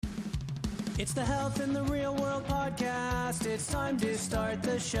It's the Health in the Real World podcast. It's time to start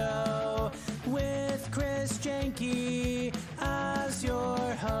the show with Chris Jenke as your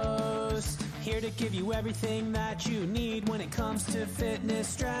host. Here to give you everything that you need when it comes to fitness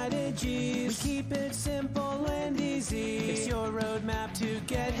strategies. We keep it simple and easy. It's your roadmap to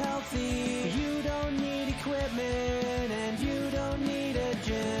get healthy. You don't need equipment and you don't need a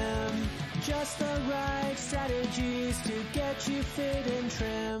gym. Just the right strategies to get you fit and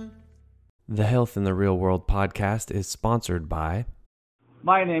trim. The Health in the Real World podcast is sponsored by...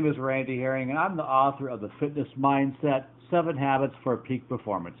 My name is Randy Herring, and I'm the author of The Fitness Mindset, 7 Habits for Peak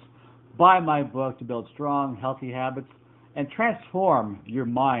Performance. Buy my book to build strong, healthy habits and transform your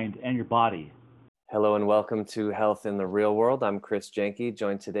mind and your body. Hello and welcome to Health in the Real World. I'm Chris Jenke,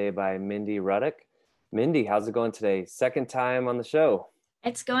 joined today by Mindy Ruddock. Mindy, how's it going today? Second time on the show.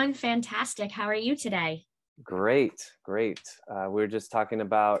 It's going fantastic. How are you today? Great. We were just talking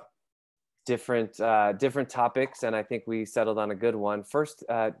about different topics, and I think we settled on a good one. First,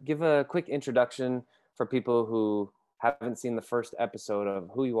 give a quick introduction for people who haven't seen the first episode of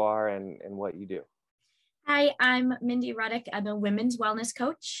who you are and what you do. Hi, I'm Mindy Ruddock. I'm a women's wellness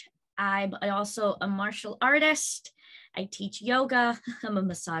coach. I'm also a martial artist. I teach yoga. I'm a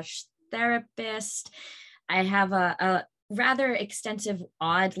massage therapist. I have a rather extensive,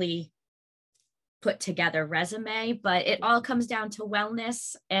 oddly put together resume, but it all comes down to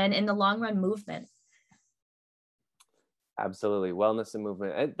wellness and in the long run movement. Absolutely. Wellness and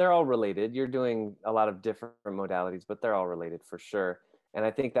movement. They're all related. You're doing a lot of different modalities, but they're all related for sure. And I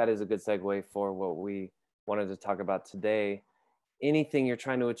think that is a good segue for what we wanted to talk about today. Anything you're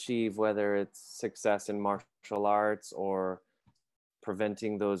trying to achieve, whether it's success in martial arts or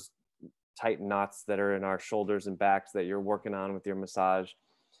preventing those tight knots that are in our shoulders and backs that you're working on with your massage,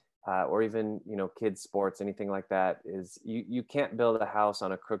 or even, kids sports, anything like that, is you can't build a house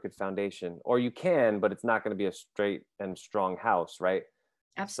on a crooked foundation, or you can, but it's not going to be a straight and strong house, right?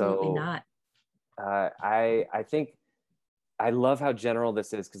 Absolutely not. I think I love how general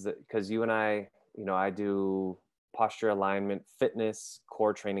this is because you and I do posture alignment, fitness,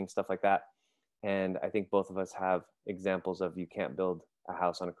 core training, stuff like that. And I think both of us have examples of you can't build a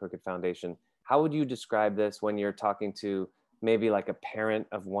house on a crooked foundation. How would you describe this when you're talking to maybe like a parent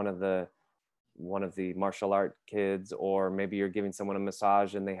of one of the martial art kids, or maybe you're giving someone a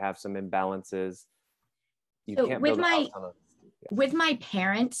massage and they have some imbalances? With my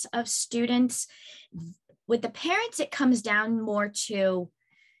parents of students, with the parents, it comes down more to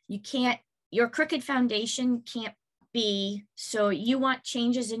your crooked foundation can't be, so you want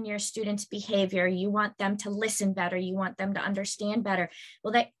changes in your students' behavior, you want them to listen better, you want them to understand better.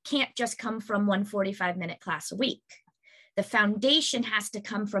 Well, that can't just come from one 45-minute class a week. The foundation has to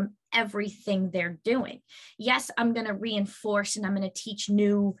come from everything they're doing. Yes, I'm going to reinforce and I'm going to teach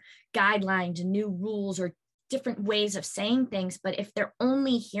new guidelines and new rules or different ways of saying things. But if they're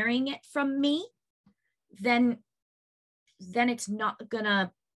only hearing it from me, then it's not going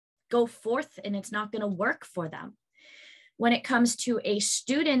to go forth and it's not going to work for them. When it comes to a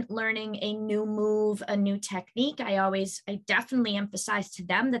student learning a new move, a new technique, I definitely emphasize to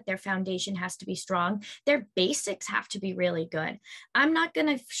them that their foundation has to be strong. Their basics have to be really good. I'm not going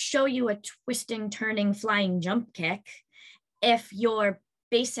to show you a twisting, turning, flying jump kick if your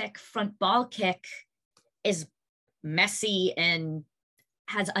basic front ball kick is messy and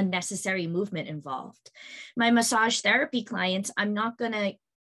has unnecessary movement involved. My massage therapy clients, I'm not going to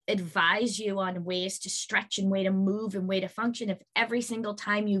advise you on ways to stretch and way to move and way to function if every single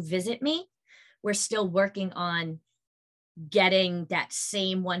time you visit me we're still working on getting that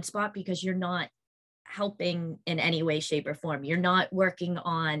same one spot, because you're not helping in any way, shape, or form. You're not working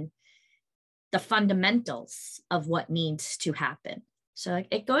on the fundamentals of what needs to happen. So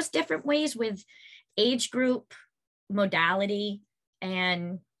it goes different ways with age group, modality,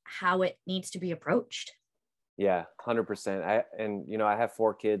 and how it needs to be approached. Yeah, 100%. I have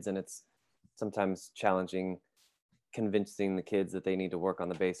 4 kids, and it's sometimes challenging convincing the kids that they need to work on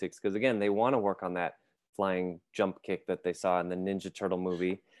the basics, because again, they want to work on that flying jump kick that they saw in the Ninja Turtle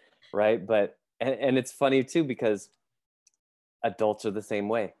movie, right? But and it's funny too, because adults are the same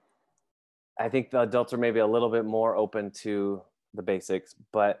way. I think the adults are maybe a little bit more open to the basics,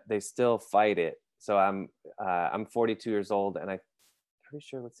 but they still fight it. So I'm 42 years old, and I'm pretty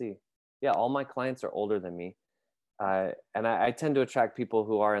sure, let's see, yeah, all my clients are older than me. And I tend to attract people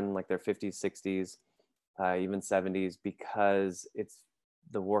who are in like their 50s, 60s, even 70s, because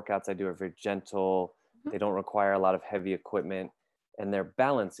the workouts I do are very gentle. They don't require a lot of heavy equipment, and they're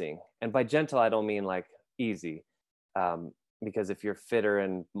balancing. And by gentle, I don't mean like easy, because if you're fitter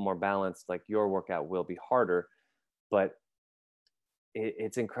and more balanced, like your workout will be harder. But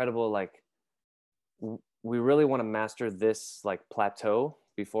it's incredible, like we really want to master this like plateau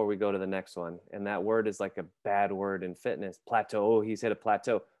before we go to the next one. And that word is like a bad word in fitness. Plateau. Oh, he's hit a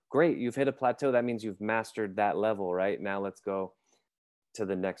plateau. Great. You've hit a plateau. That means you've mastered that level, right? Now let's go to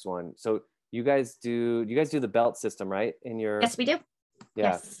the next one. So you guys do the belt system, right? In your Yes, we do.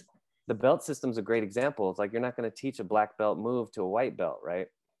 Yeah. Yes. The belt system's a great example. It's like you're not going to teach a black belt move to a white belt, right?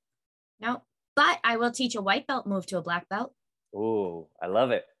 No, but I will teach a white belt move to a black belt. Ooh, I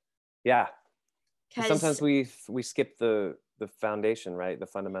love it. Yeah. Sometimes we skip the foundation, right? The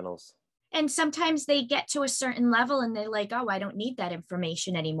fundamentals. And sometimes they get to a certain level and they're like, oh, I don't need that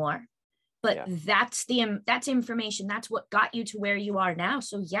information anymore. But that's information. That's what got you to where you are now.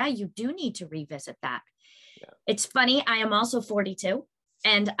 So yeah, you do need to revisit that. Yeah. It's funny. I am also 42.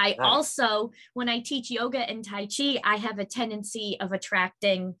 And I also, when I teach yoga and Tai Chi, I have a tendency of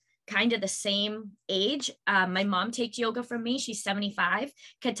attracting kind of the same age. My mom takes yoga from me. She's 75.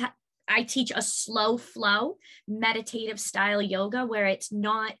 I teach a slow flow, meditative style yoga where it's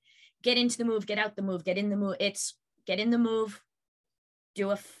not get into the move, get out the move, get in the move. It's get in the move, do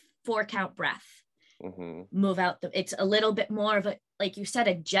a 4-count breath, move out. It's a little bit more of a, like you said,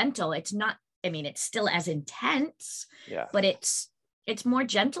 a gentle. It's not, I mean, it's still as intense, but it's more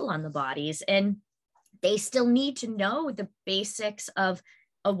gentle on the bodies, and they still need to know the basics of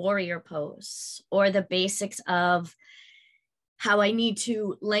a warrior pose or the basics of how I need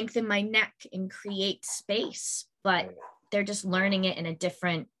to lengthen my neck and create space, but they're just learning it in a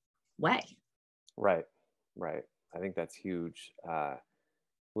different way. Right. I think that's huge.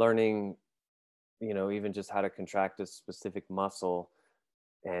 Learning, even just how to contract a specific muscle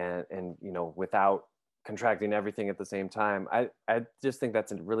and without contracting everything at the same time. I just think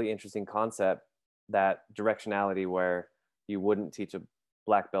that's a really interesting concept, that directionality where you wouldn't teach a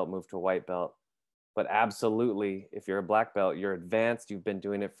black belt move to a white belt. But absolutely, if you're a black belt, you're advanced, you've been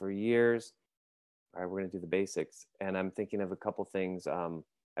doing it for years. All right, we're going to do the basics. And I'm thinking of a couple things.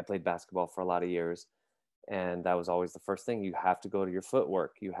 I played basketball for a lot of years, and that was always the first thing. You have to go to your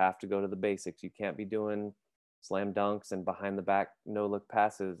footwork. You have to go to the basics. You can't be doing slam dunks and behind the back no look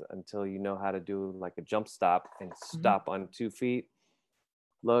passes until you know how to do like a jump stop and stop on 2 feet.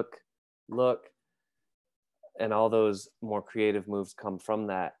 Look, and all those more creative moves come from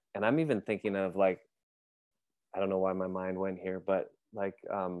that. And I'm even thinking of like, I don't know why my mind went here, but like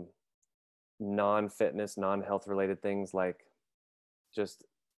non-fitness, non-health related things, like just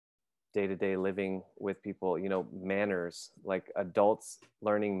day-to-day living with people, manners, like adults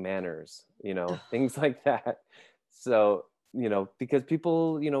learning manners, things like that. So, because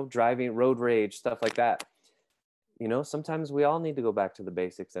people, driving, road rage, stuff like that, sometimes we all need to go back to the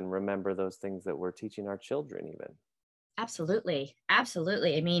basics and remember those things that we're teaching our children even. Absolutely.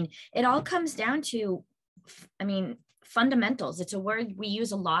 I mean, it all comes down to, fundamentals. It's a word we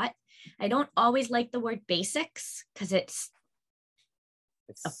use a lot. I don't always like the word basics because it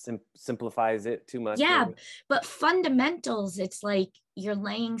simplifies it too much. Yeah, maybe. But fundamentals, it's like you're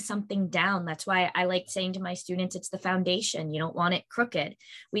laying something down. That's why I like saying to my students, it's the foundation. You don't want it crooked.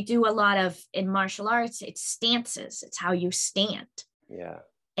 We do a lot of, in martial arts, it's stances. It's how you stand. Yeah.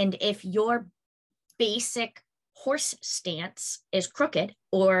 And if your basic horse stance is crooked,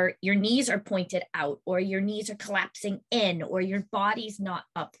 or your knees are pointed out, or your knees are collapsing in, or your body's not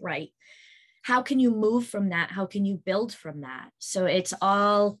upright, how can you move from that? How can you build from that? So it's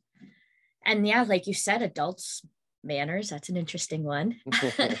all, and yeah, like you said, adults manners. That's an interesting one.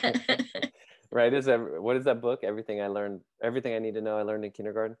 Right. What is that book? Everything I Need to Know I Learned in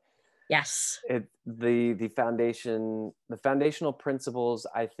Kindergarten. Yes. The foundational principles,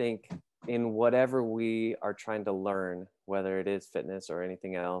 I think, in whatever we are trying to learn, whether it is fitness or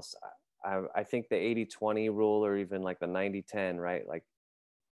anything else, I think the 80-20 rule, or even like the 90-10, right? Like,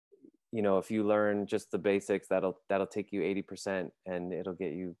 if you learn just the basics, that'll take you 80% and it'll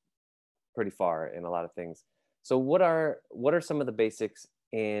get you pretty far in a lot of things. So what are some of the basics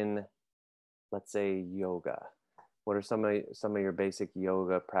in, let's say, yoga? What are some of your basic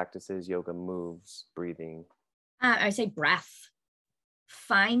yoga practices, yoga moves, breathing? I say breath.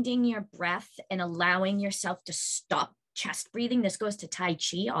 Finding your breath and allowing yourself to stop chest breathing. This goes to Tai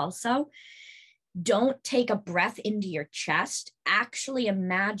Chi also. Don't take a breath into your chest. Actually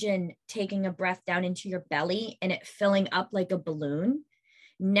imagine taking a breath down into your belly and it filling up like a balloon.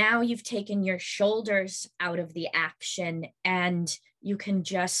 Now you've taken your shoulders out of the action and you can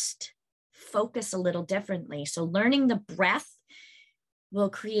just focus a little differently. So learning the breath will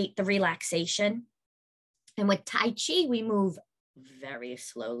create the relaxation. And with Tai Chi, we move very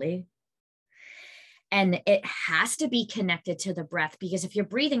slowly. And it has to be connected to the breath, because if you're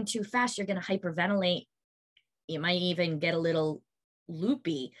breathing too fast, you're going to hyperventilate. You might even get a little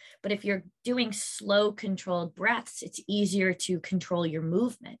loopy. But if you're doing slow, controlled breaths, it's easier to control your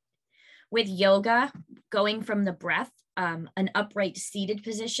movement. With yoga, going from the breath, an upright seated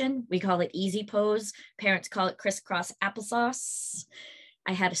position, we call it easy pose. Parents call it crisscross applesauce.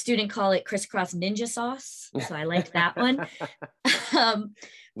 I had a student call it crisscross ninja sauce, so I liked that one.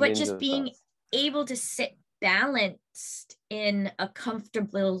 But just being able to sit balanced in a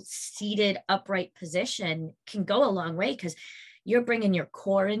comfortable seated upright position can go a long way, because you're bringing your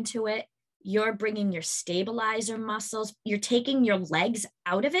core into it. You're bringing your stabilizer muscles. You're taking your legs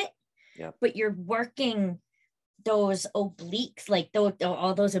out of it, but you're working those obliques, like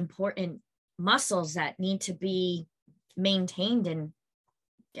all those important muscles that need to be maintained and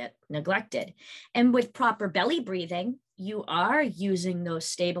get neglected. And with proper belly breathing, you are using those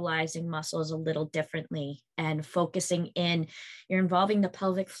stabilizing muscles a little differently and focusing in, you're involving the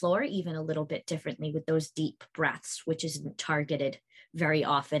pelvic floor even a little bit differently with those deep breaths, which isn't targeted very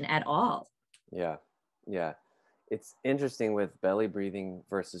often at all. Yeah. It's interesting with belly breathing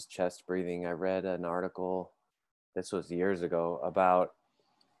versus chest breathing. I read an article, this was years ago, about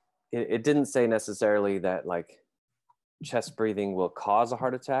it didn't say necessarily that like chest breathing will cause a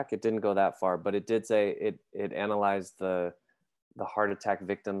heart attack. It didn't go that far, but it did say it analyzed the heart attack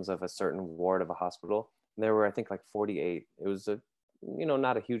victims of a certain ward of a hospital. And there were, I think, like 48. It was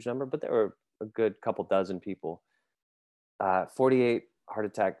not a huge number, but there were a good couple dozen people. 48 heart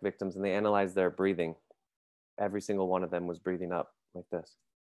attack victims, and they analyzed their breathing. Every single one of them was breathing up like this.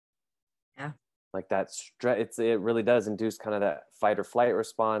 Yeah. Like that it really does induce kind of that fight or flight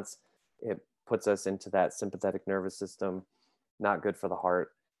response. It puts us into that sympathetic nervous system, not good for the heart.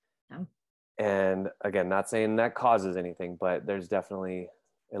 No. And again, not saying that causes anything, but there's definitely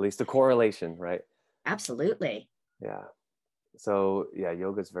at least a correlation, right? Absolutely. Yeah. So yeah,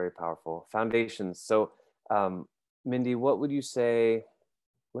 yoga is very powerful. Foundations. So Mindy, what would you say,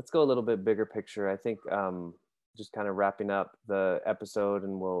 let's go a little bit bigger picture. I think just kind of wrapping up the episode,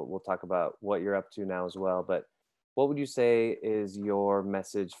 and we'll talk about what you're up to now as well. But what would you say is your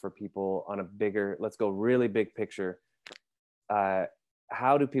message for people on a bigger, let's go really big picture.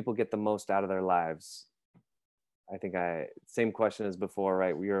 How do people get the most out of their lives? I think same question as before,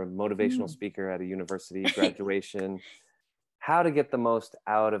 right? You're a motivational speaker at a university graduation. How to get the most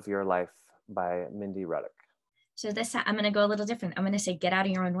out of your life by Mindy Ruddock. So I'm going to go a little different. I'm going to say, get out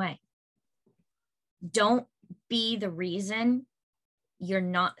of your own way. Don't be the reason you're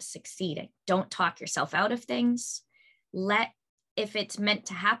not succeeding. Don't talk yourself out of things. If it's meant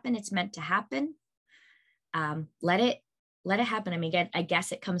to happen, it's meant to happen. Let it happen. I mean, I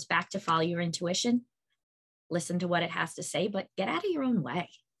guess it comes back to follow your intuition, listen to what it has to say, but get out of your own way.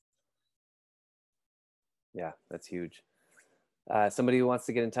 Yeah, that's huge. Somebody who wants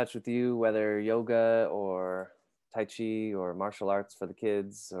to get in touch with you, whether yoga or Tai Chi or martial arts for the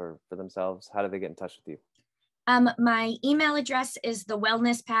kids or for themselves, how do they get in touch with you? My email address is the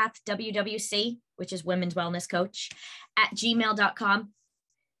Wellness Path WWC, which is Women's Wellness Coach, @gmail.com.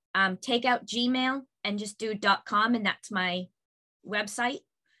 Take out Gmail and just do .com, and that's my website.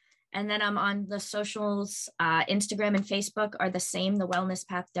 And then I'm on the socials. Instagram and Facebook are the same, the Wellness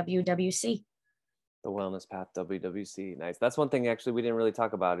Path WWC. The Wellness Path WWC. Nice. That's one thing actually we didn't really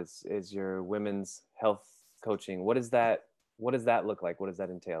talk about is your women's health coaching. What does that look like? What does that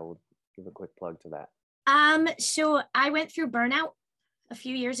entail? We'll give a quick plug to that. So I went through burnout a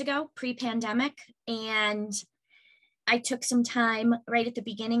few years ago, pre-pandemic, and I took some time right at the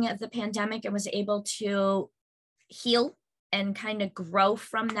beginning of the pandemic and was able to heal and kind of grow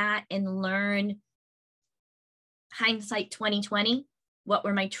from that and learn, hindsight 2020. What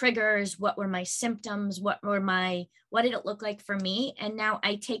were my triggers? What were my symptoms? What did it look like for me? And now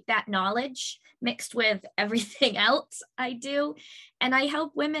I take that knowledge mixed with everything else I do, and I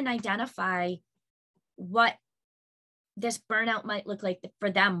help women identify what this burnout might look like for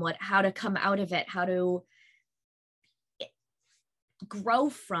them, how to come out of it, how to grow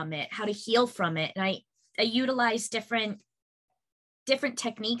from it, how to heal from it. And I utilize different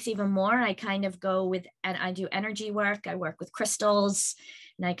techniques even more. I kind of go with, and I do energy work. I work with crystals,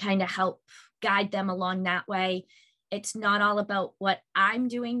 and I kind of help guide them along that way. It's not all about what I'm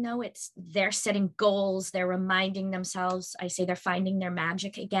doing, though. They're setting goals. They're reminding themselves. I say they're finding their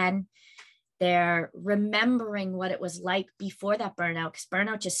magic again. They're remembering what it was like before that burnout, because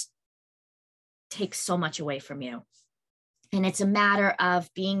burnout just takes so much away from you. And it's a matter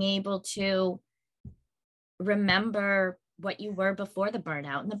of being able to remember what you were before the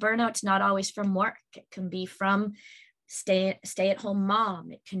burnout. And the burnout's not always from work. It can be from stay-at-home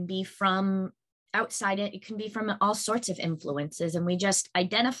mom. It can be from outside it. It can be from all sorts of influences. And we just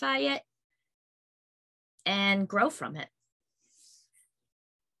identify it and grow from it.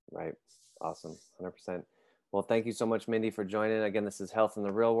 Right. Awesome. 100%. Well, thank you so much, Mindy, for joining. Again, this is Health in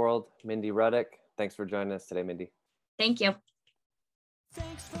the Real World. Mindy Ruddick. Thanks for joining us today, Mindy. Thank you.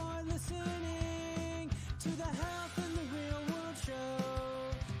 Thanks for listening to the Health in the Real World show.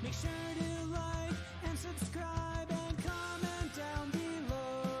 Make sure to like and subscribe and comment down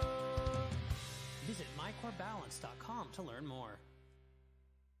below. Visit mycorebalance.com to learn more.